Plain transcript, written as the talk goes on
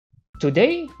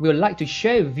Today, we would like to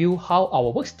share with you how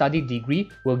our work study degree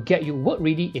will get you work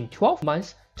ready in 12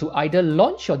 months to either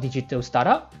launch your digital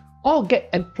startup or get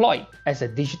employed as a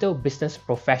digital business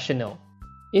professional.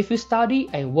 If you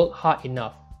study and work hard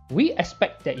enough, we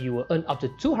expect that you will earn up to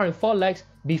 204 lakhs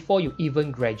before you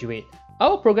even graduate.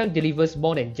 Our program delivers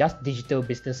more than just digital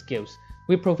business skills.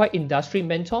 We provide industry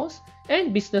mentors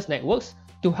and business networks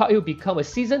to help you become a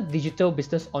seasoned digital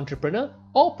business entrepreneur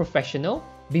or professional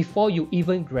before you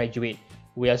even graduate.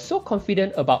 We are so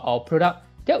confident about our product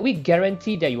that we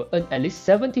guarantee that you will earn at least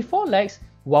 74 lakhs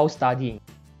while studying.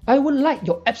 I would like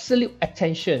your absolute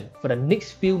attention for the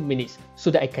next few minutes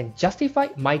so that I can justify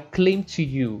my claim to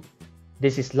you.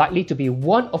 This is likely to be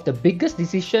one of the biggest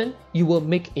decisions you will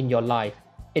make in your life.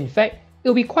 In fact, it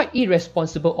will be quite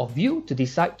irresponsible of you to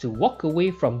decide to walk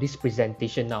away from this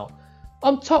presentation now.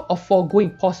 On top of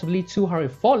foregoing possibly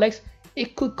 204 lakhs,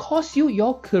 it could cost you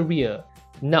your career.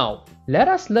 Now, let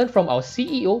us learn from our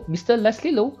CEO, Mr.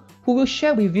 Leslie Low, who will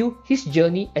share with you his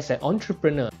journey as an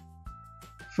entrepreneur.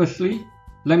 Firstly,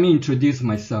 let me introduce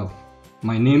myself.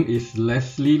 My name is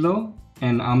Leslie Low,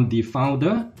 and I'm the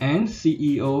founder and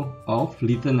CEO of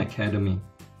Lithan Academy.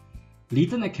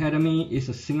 Lithan Academy is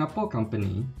a Singapore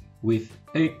company with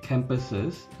 8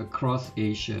 campuses across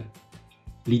Asia.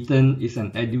 Lithan is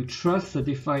an EduTrust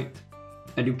certified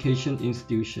education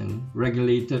institution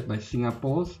regulated by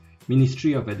Singapore's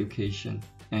Ministry of Education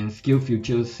and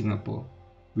SkillsFuture Singapore.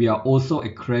 We are also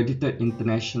accredited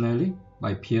internationally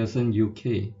by Pearson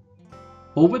UK.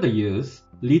 Over the years,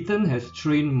 Lithan has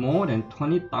trained more than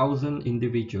 20,000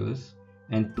 individuals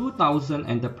and 2,000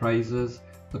 enterprises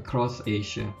across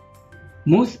Asia.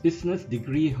 Most business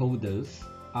degree holders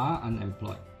are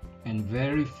unemployed, and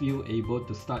very few able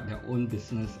to start their own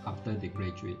business after they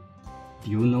graduate.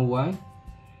 Do you know why?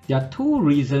 There are 2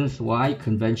 reasons why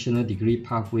conventional degree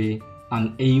pathway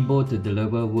unable to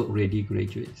deliver work-ready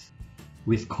graduates.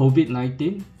 With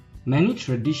COVID-19, many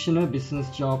traditional business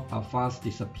jobs are fast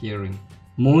disappearing.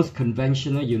 Most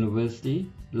conventional universities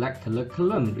lack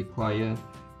curriculum required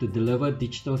to deliver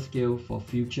digital skills for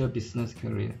future business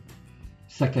career.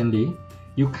 Secondly,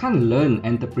 you can't learn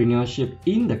entrepreneurship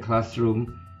in the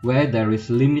classroom where there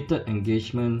is limited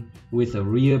engagement with a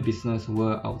real business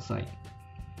world outside.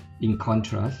 In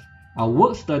contrast, our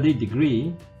work-study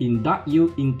degree inducts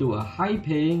you into a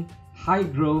high-paying,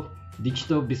 high-growth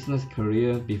digital business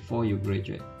career before you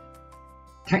graduate.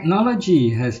 Technology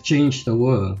has changed the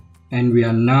world, and we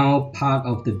are now part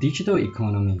of the digital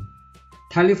economy.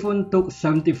 Telephone took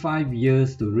 75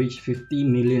 years to reach 50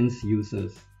 million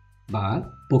users,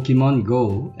 but Pokemon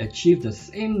Go achieved the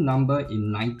same number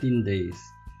in 19 days.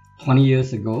 20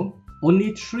 years ago,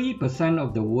 only 3%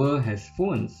 of the world has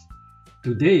phones.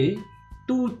 Today,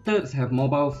 2/3 have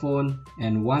mobile phones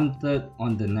and 1/3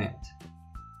 on the net.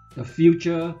 The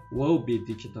future will be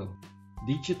digital.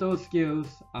 Digital skills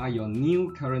are your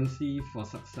new currency for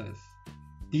success.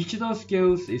 Digital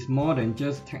skills is more than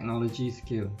just technology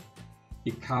skill.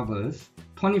 It covers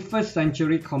 21st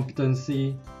century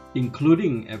competency,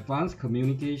 including advanced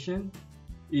communication,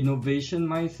 innovation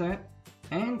mindset,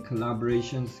 and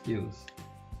collaboration skills.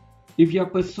 If you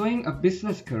are pursuing a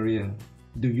business career,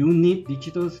 do you need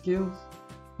digital skills?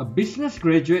 A business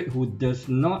graduate who does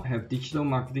not have digital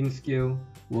marketing skill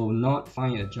will not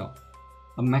find a job.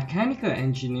 A mechanical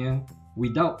engineer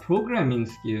without programming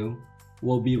skill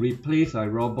will be replaced by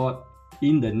robot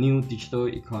in the new digital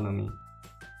economy.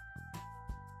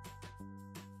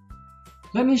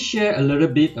 Let me share a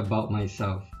little bit about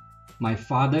myself. My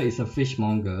father is a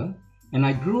fishmonger, and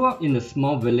I grew up in a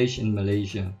small village in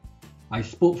Malaysia. I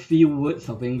spoke few words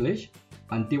of English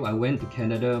until I went to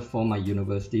Canada for my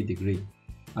university degree.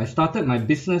 I started my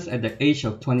business at the age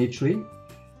of 23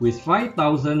 with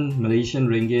 5,000 Malaysian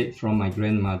ringgit from my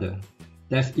grandmother.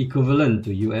 That's equivalent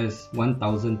to US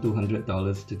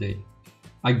 $1,200 today.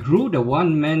 I grew the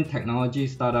one-man technology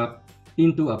startup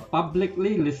into a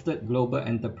publicly listed global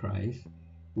enterprise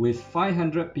with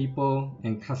 500 people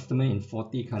and customers in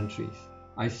 40 countries.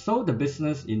 I sold the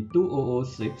business in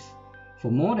 2006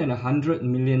 for more than $100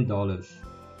 million,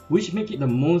 which made it the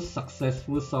most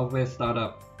successful software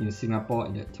startup in Singapore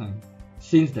at that time.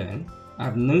 Since then, I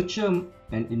have nurtured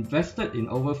and invested in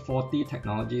over 40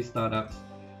 technology startups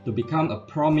to become a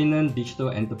prominent digital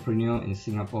entrepreneur in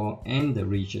Singapore and the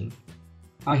region.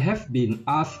 I have been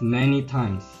asked many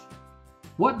times,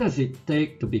 what does it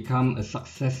take to become a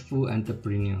successful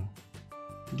entrepreneur?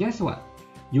 Guess what?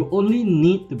 You only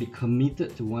need to be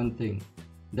committed to one thing.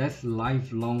 That's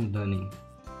lifelong learning.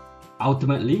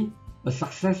 Ultimately, a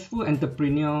successful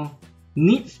entrepreneur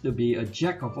needs to be a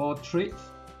jack of all trades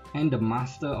and the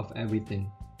master of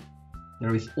everything.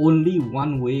 There is only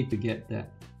one way to get that.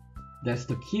 That's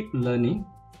to keep learning,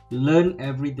 learn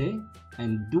every day,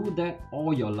 and do that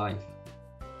all your life.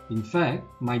 In fact,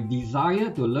 my desire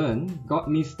to learn got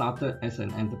me started as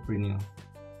an entrepreneur.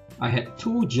 I had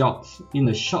 2 jobs in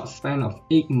a short span of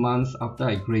 8 months after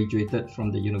I graduated from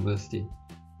the university.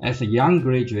 As a young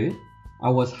graduate, I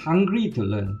was hungry to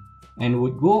learn and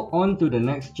would go on to the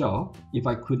next job if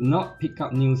I could not pick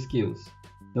up new skills.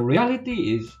 The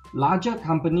reality is, larger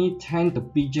companies tend to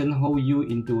pigeonhole you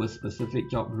into a specific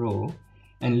job role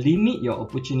and limit your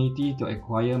opportunity to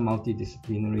acquire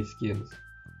multidisciplinary skills.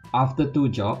 After 2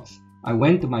 jobs, I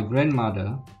went to my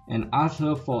grandmother and asked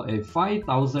her for a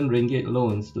 5,000 ringgit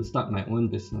loans to start my own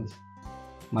business.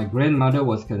 My grandmother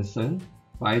was concerned,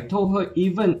 but I told her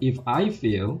even if I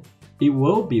fail, it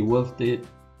will be worth it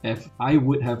if I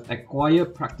would have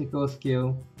acquired practical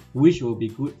skill which will be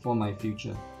good for my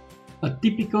future. A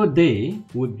typical day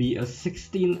would be a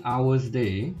 16 hours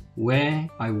day where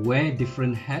I wear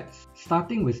different hats,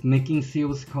 starting with making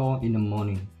sales calls in the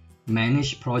morning,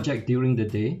 manage projects during the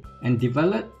day, and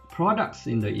develop products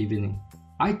in the evening.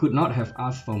 I could not have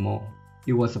asked for more.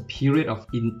 It was a period of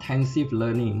intensive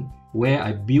learning where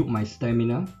I built my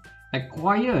stamina,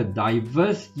 acquired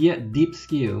diverse yet deep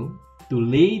skill to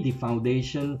lay the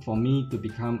foundation for me to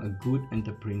become a good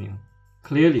entrepreneur.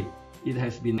 Clearly, it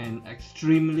has been an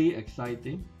extremely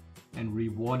exciting and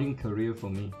rewarding career for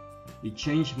me. It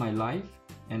changed my life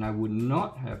and I would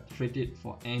not have traded it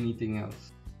for anything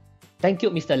else. Thank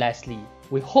you, Mr. Leslie.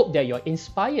 We hope that you're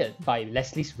inspired by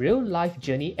Leslie's real-life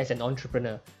journey as an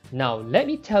entrepreneur. Now, let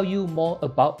me tell you more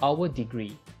about our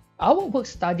degree. Our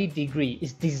work-study degree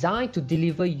is designed to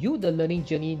deliver you the learning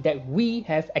journey that we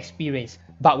have experienced,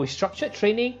 but with structured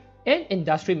training and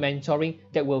industry mentoring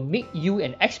that will make you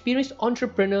an experienced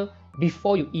entrepreneur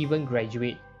before you even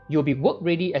graduate. You'll be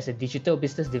work-ready as a digital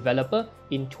business developer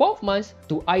in 12 months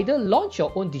to either launch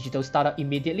your own digital startup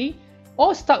immediately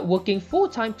or start working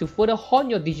full-time to further hone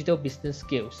your digital business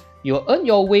skills. You'll earn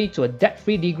your way to a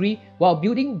debt-free degree while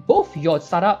building both your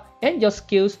startup and your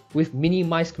skills with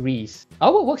minimized risk.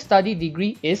 Our work-study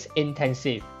degree is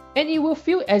intensive, and it will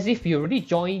feel as if you already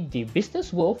joined the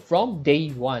business world from day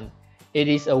one. It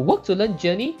is a work-to-learn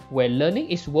journey where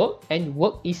learning is work and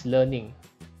work is learning.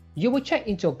 You will check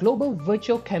into a global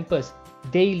virtual campus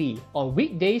daily on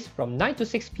weekdays from 9 to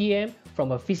 6 p.m.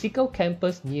 from a physical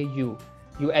campus near you.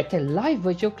 You attend live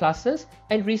virtual classes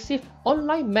and receive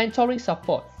online mentoring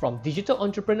support from digital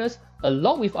entrepreneurs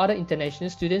along with other international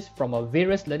students from our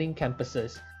various learning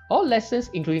campuses. All lessons,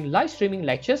 including live streaming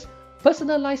lectures,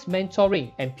 personalized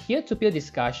mentoring, and peer-to-peer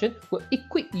discussion will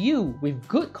equip you with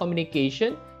good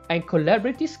communication and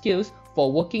collaborative skills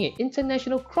for working in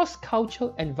international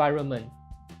cross-cultural environment.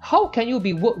 How can you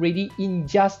be work-ready in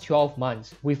just 12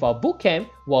 months with our bootcamp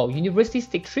while universities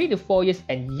take 3 to 4 years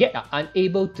and yet are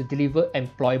unable to deliver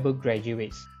employable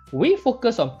graduates? We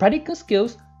focus on practical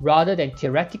skills rather than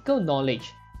theoretical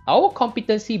knowledge. Our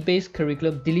competency-based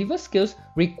curriculum delivers skills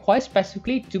required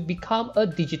specifically to become a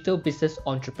digital business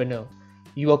entrepreneur.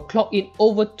 You will clock in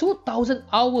over 2,000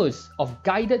 hours of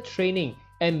guided training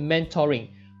and mentoring,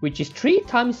 which is 3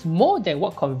 times more than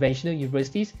what conventional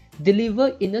universities deliver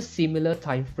in a similar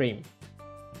time frame.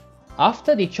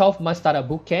 After the 12-month startup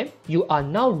bootcamp, you are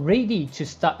now ready to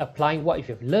start applying what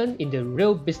you've learned in the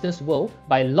real business world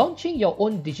by launching your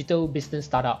own digital business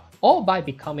startup or by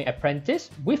becoming an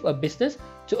apprentice with a business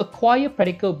to acquire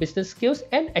practical business skills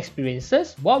and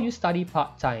experiences while you study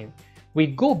part-time. We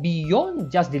go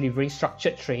beyond just delivering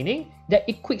structured training that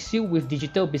equips you with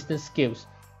digital business skills.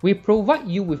 We provide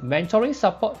you with mentoring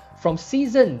support from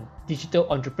seasoned digital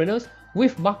entrepreneurs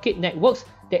with market networks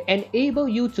that enable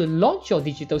you to launch your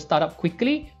digital startup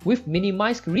quickly with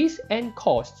minimized risk and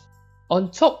costs.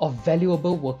 On top of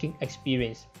valuable working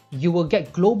experience, you will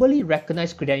get globally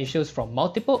recognized credentials from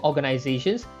multiple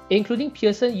organizations including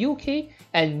Pearson UK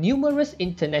and numerous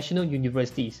international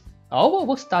universities. Our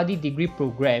work-study degree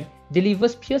program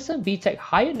delivers Pearson BTEC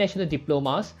Higher National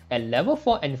Diplomas at Level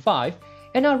 4 and 5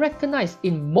 and are recognized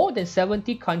in more than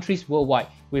 70 countries worldwide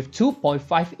with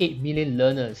 2.58 million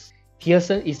learners.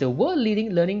 Pearson is the world-leading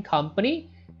learning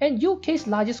company and UK's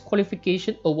largest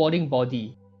qualification awarding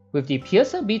body. With the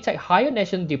Pearson BTEC Higher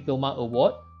National Diploma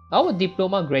Award, our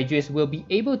diploma graduates will be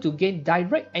able to gain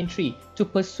direct entry to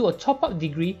pursue a top-up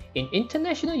degree in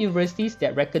international universities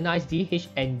that recognize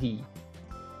DHND.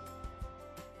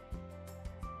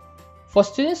 For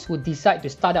students who decide to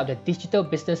start up their digital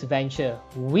business venture,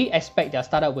 we expect their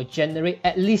startup will generate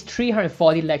at least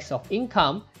 340 lakhs of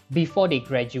income before they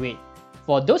graduate.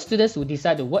 For those students who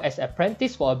decide to work as an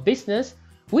apprentice for a business,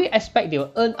 we expect they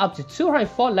will earn up to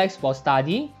 204 lakhs while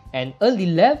studying and earn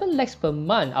 11 lakhs per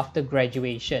month after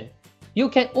graduation. You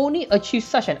can only achieve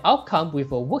such an outcome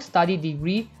with a work-study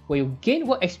degree where you gain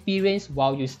work experience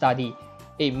while you study.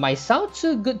 It might sound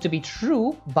too good to be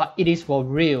true, but it is for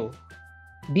real.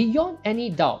 Beyond any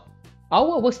doubt,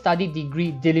 our work-study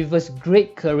degree delivers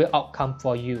great career outcome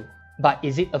for you. But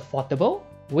is it affordable?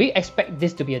 We expect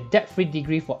this to be a debt-free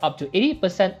degree for up to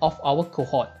 80% of our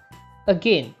cohort.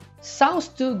 Again, sounds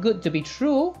too good to be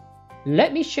true?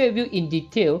 Let me share with you in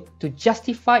detail to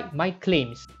justify my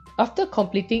claims. After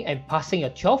completing and passing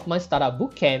your 12-month startup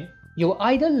bootcamp, you will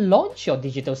either launch your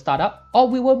digital startup or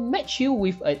we will match you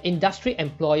with an industry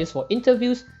employers for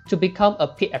interviews to become a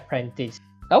paid apprentice.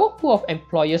 Our pool of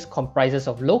employers comprises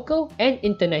of local and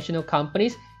international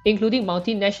companies, including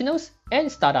multinationals and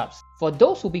startups. For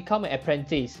those who become an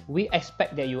apprentice, we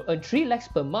expect that you earn 3 lakhs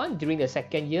per month during the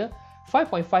second year,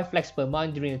 5.5 lakhs per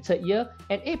month during the third year,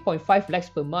 and 8.5 lakhs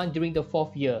per month during the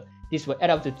fourth year. This will add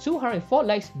up to 204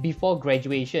 lakhs before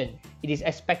graduation. It is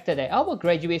expected that our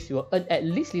graduates will earn at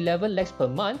least 11 lakhs per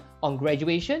month on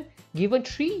graduation, given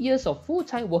 3 years of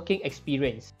full-time working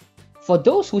experience. For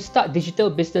those who start digital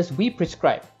business we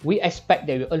prescribe, we expect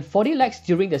they will earn 40 lakhs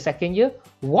during the second year,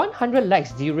 100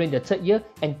 lakhs during the third year,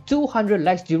 and 200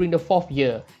 lakhs during the fourth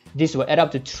year. This will add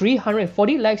up to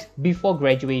 340 lakhs before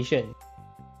graduation.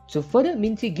 To further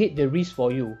mitigate the risk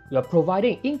for you, we are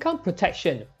providing income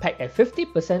protection pegged at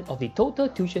 50% of the total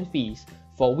tuition fees,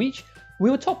 for which we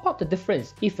will top up the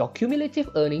difference if your cumulative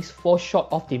earnings fall short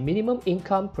of the minimum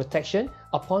income protection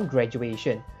upon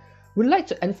graduation. We'd like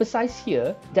to emphasize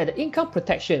here that the income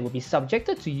protection will be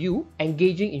subjected to you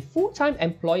engaging in full-time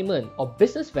employment or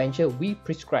business venture we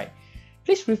prescribe.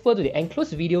 Please refer to the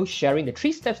enclosed video sharing the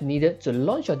 3 steps needed to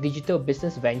launch your digital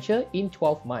business venture in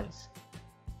 12 months.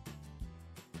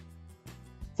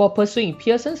 For pursuing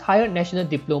Pearson's Higher National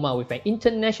Diploma with an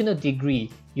international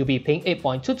degree, you'll be paying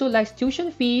 8.22 lakhs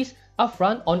tuition fees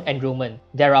upfront on enrollment.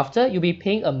 Thereafter, you'll be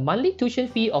paying a monthly tuition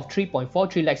fee of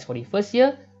 3.43 lakhs for the first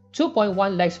year,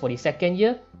 2.1 lakhs for the second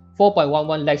year,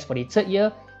 4.11 lakhs for the third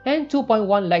year, and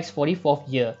 2.1 lakhs for the fourth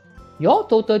year. Your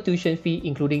total tuition fee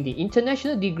including the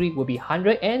international degree will be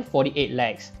 148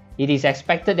 lakhs. It is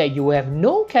expected that you will have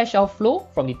no cash outflow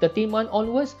from the 13th month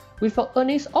onwards, with your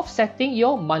earnings offsetting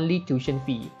your monthly tuition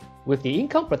fee. With the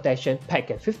income protection pegged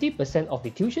at 50% of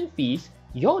the tuition fees,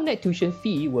 your net tuition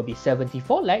fee will be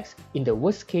 74 lakhs in the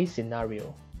worst case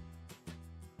scenario.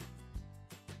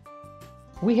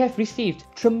 We have received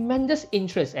tremendous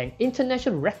interest and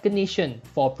international recognition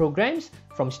for programs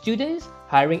from students,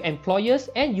 hiring employers,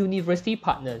 and university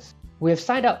partners. We have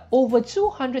signed up over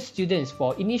 200 students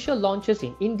for initial launches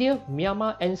in India,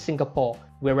 Myanmar, and Singapore.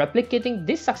 We are replicating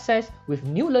this success with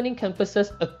new learning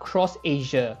campuses across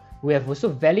Asia. We have also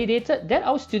validated that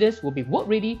our students will be work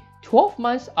ready 12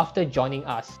 months after joining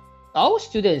us. Our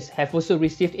students have also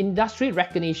received industry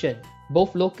recognition,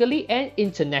 both locally and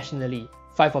internationally.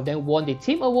 5 of them won the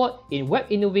Team Award in Web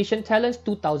Innovation Talents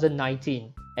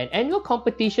 2019, an annual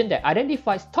competition that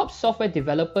identifies top software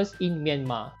developers in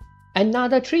Myanmar.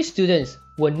 Another 3 students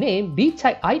were named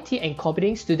BTEC IT and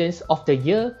Computing Students of the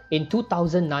Year in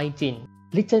 2019.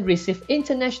 Lithan received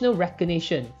international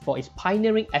recognition for its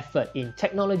pioneering effort in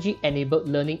technology-enabled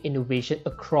learning innovation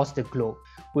across the globe.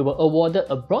 We were awarded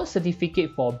a bronze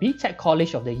certificate for BTEC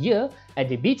College of the Year at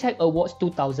the BTEC Awards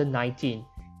 2019,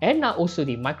 and are also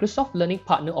the Microsoft Learning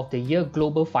Partner of the Year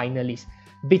global finalist,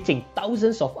 beating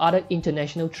thousands of other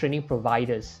international training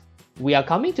providers. We are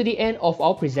coming to the end of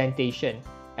our presentation.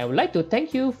 I would like to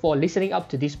thank you for listening up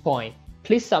to this point.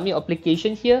 Please submit your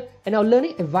application here and our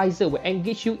learning advisor will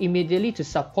engage you immediately to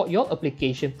support your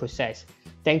application process.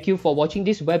 Thank you for watching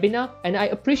this webinar and I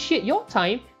appreciate your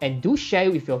time, and do share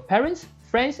it with your parents,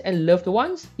 friends and loved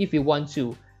ones if you want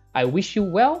to. I wish you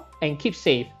well and keep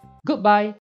safe. Goodbye.